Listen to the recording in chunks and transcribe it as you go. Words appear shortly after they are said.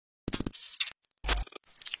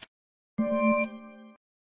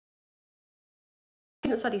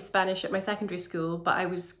didn't study Spanish at my secondary school, but I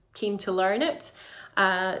was keen to learn it.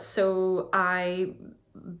 So I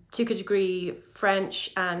took a degree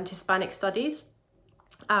French and Hispanic studies.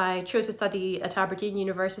 I chose to study at Aberdeen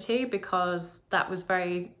University because that was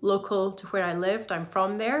very local to where I lived. I'm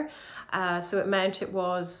from there. So it meant it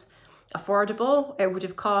was affordable. It would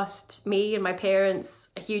have cost me and my parents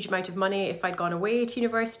a huge amount of money if I'd gone away to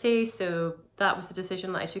university. So that was the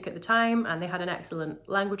decision that I took at the time, and they had an excellent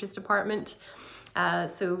languages department.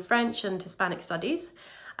 So French and Hispanic studies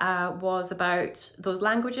was about those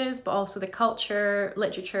languages, but also the culture,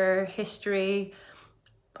 literature, history,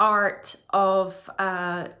 art of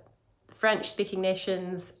French-speaking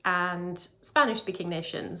nations and Spanish-speaking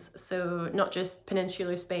nations. So not just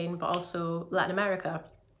peninsular Spain, but also Latin America.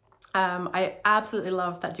 I absolutely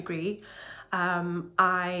loved that degree.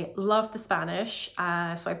 I loved the Spanish,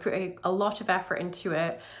 so I put a lot of effort into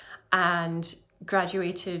it and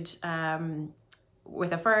graduated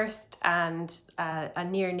with a first and a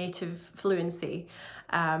near native fluency.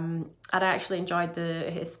 And I actually enjoyed the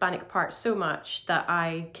Hispanic part so much that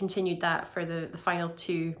I continued that for the final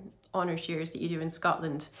 2 honours years that you do in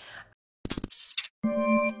Scotland.